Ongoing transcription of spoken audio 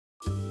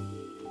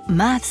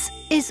Maths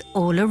is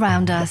all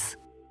around us.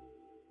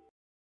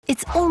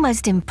 It's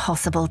almost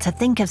impossible to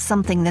think of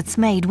something that's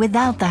made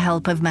without the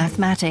help of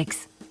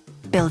mathematics.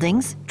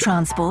 Buildings,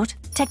 transport,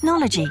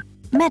 technology,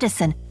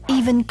 medicine,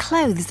 even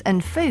clothes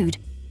and food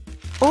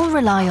all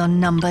rely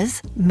on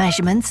numbers,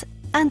 measurements,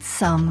 and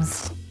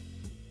sums.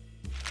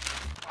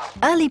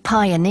 Early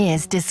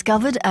pioneers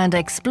discovered and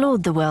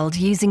explored the world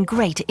using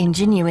great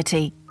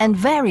ingenuity and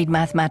varied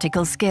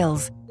mathematical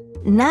skills,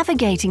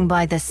 navigating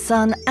by the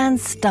sun and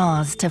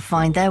stars to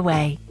find their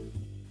way.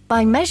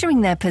 By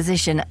measuring their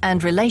position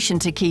and relation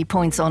to key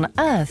points on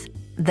Earth,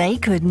 they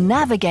could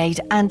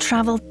navigate and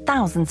travel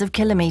thousands of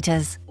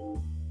kilometers.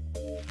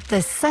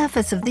 The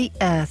surface of the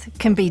Earth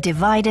can be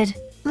divided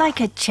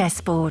like a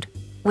chessboard,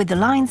 with the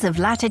lines of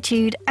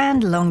latitude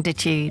and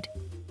longitude.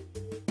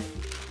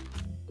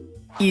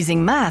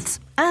 Using maths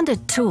and a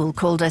tool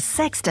called a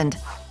sextant,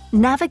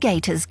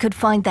 navigators could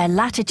find their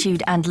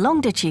latitude and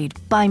longitude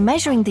by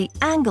measuring the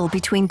angle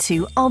between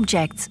two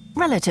objects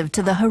relative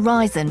to the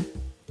horizon.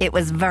 It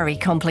was very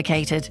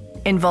complicated,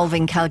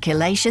 involving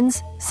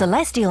calculations,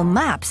 celestial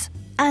maps,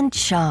 and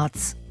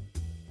charts.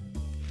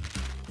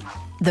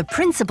 The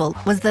principle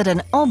was that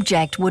an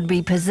object would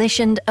be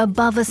positioned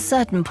above a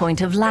certain point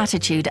of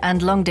latitude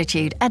and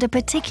longitude at a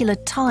particular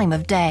time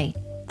of day.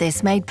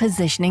 This made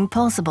positioning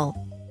possible.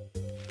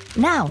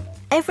 Now,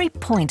 every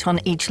point on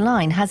each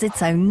line has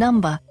its own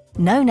number,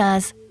 known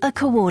as a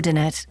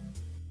coordinate.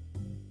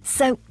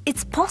 So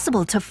it's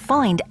possible to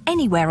find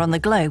anywhere on the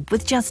globe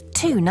with just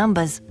two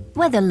numbers,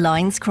 where the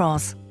lines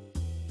cross.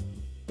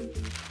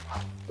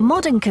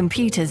 Modern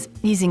computers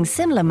using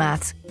similar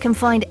maths can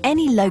find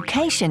any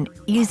location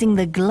using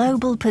the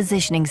Global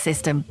Positioning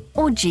System,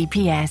 or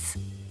GPS.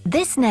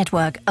 This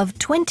network of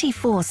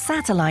 24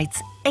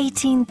 satellites,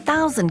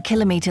 18,000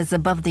 kilometers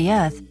above the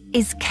Earth,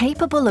 is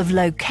capable of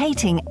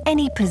locating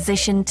any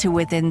position to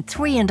within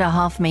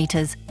 3.5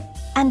 meters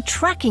and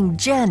tracking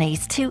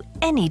journeys to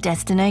any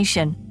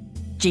destination.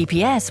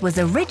 GPS was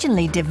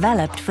originally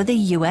developed for the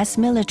US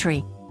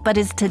military, but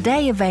is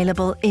today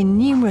available in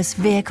numerous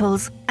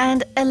vehicles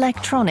and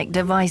electronic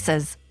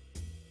devices.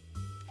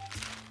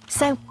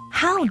 So,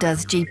 how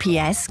does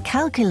GPS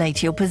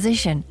calculate your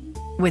position?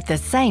 With the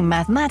same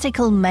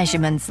mathematical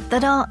measurements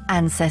that our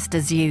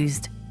ancestors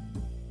used.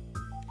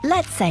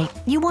 Let's say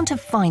you want to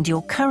find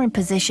your current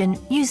position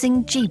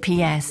using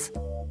GPS.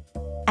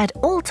 At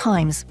all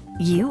times,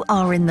 you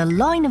are in the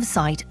line of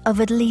sight of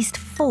at least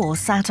 4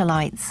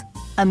 satellites.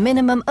 A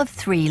minimum of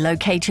 3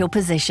 locate your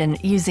position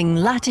using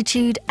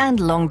latitude and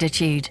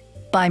longitude.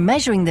 By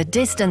measuring the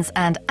distance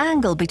and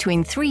angle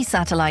between 3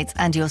 satellites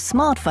and your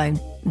smartphone,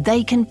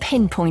 they can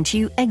pinpoint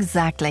you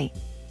exactly.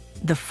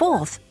 The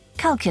 4th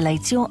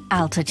calculates your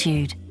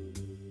altitude.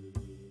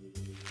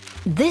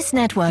 This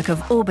network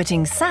of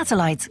orbiting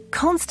satellites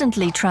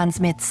constantly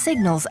transmits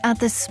signals at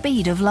the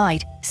speed of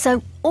light,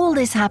 so all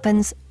this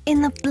happens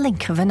in the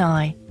blink of an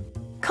eye.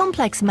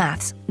 Complex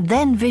maths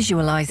then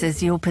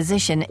visualizes your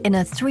position in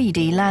a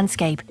 3D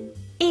landscape,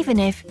 even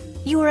if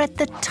you are at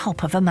the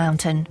top of a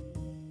mountain.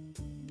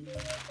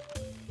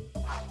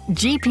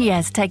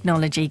 GPS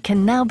technology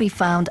can now be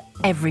found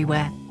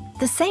everywhere.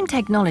 The same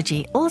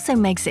technology also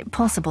makes it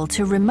possible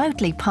to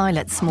remotely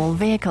pilot small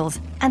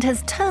vehicles and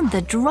has turned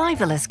the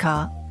driverless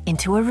car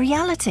into a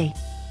reality.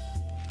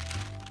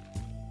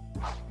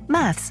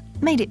 Maths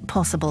made it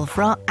possible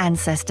for our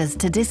ancestors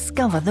to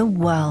discover the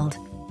world.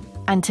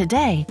 And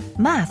today,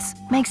 maths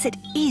makes it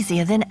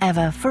easier than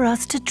ever for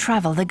us to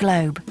travel the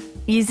globe,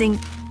 using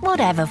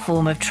whatever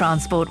form of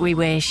transport we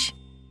wish.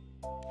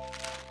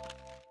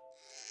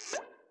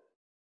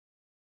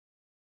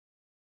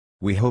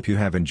 We hope you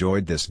have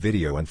enjoyed this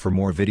video, and for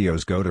more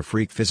videos go to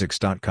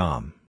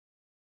freqphysics.com.